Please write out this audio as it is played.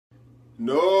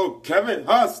No, Kevin,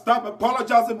 stop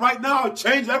apologizing right now.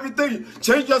 Change everything.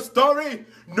 Change your story.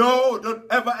 No, don't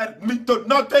ever admit to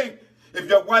nothing. If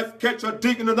your wife catch your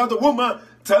dick in another woman,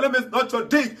 tell him it's not your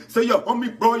dick. Say your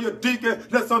homie bro your dick and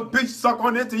let some bitch suck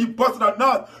on it till you bust it or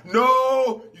not.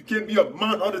 No, you can't be a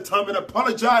man all the time and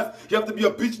apologize. You have to be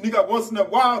a bitch nigga once in a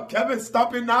while. Kevin,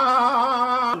 stop it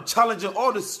now. I'm challenging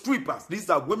all the strippers. These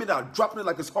are women that are dropping it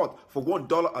like it's hot for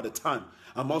 $1 at a time.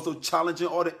 I'm also challenging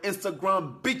all the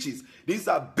Instagram bitches. These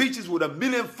are bitches with 1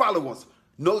 million followers,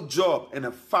 no job, and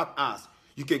a fat ass.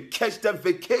 You can catch them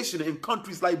vacationing in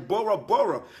countries like Bora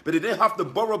Bora, but they didn't have the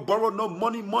Bora Bora, no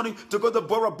money to go to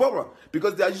Bora Bora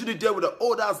because they are usually there with an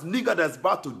old ass nigga that's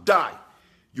about to die.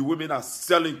 You women are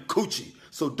selling coochie,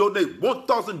 so donate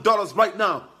 $1,000 right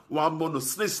now or I'm gonna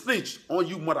snitch on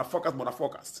you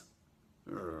motherfuckers.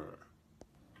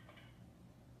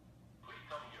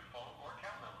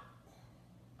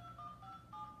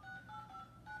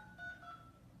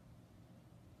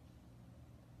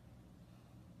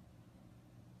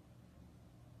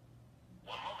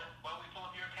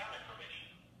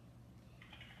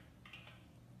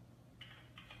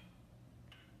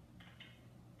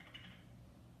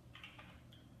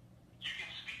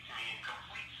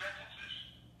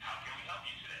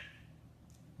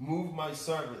 Move my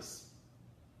service.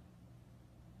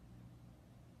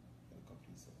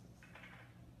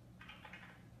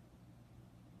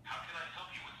 How can I help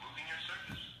you with moving your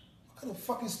service? What kind of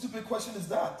fucking stupid question is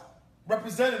that?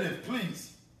 Representative,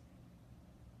 please.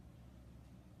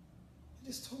 I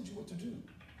just told you what to do.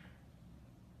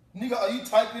 Nigga, are you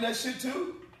typing that shit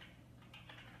too?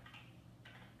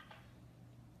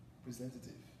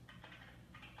 Representative.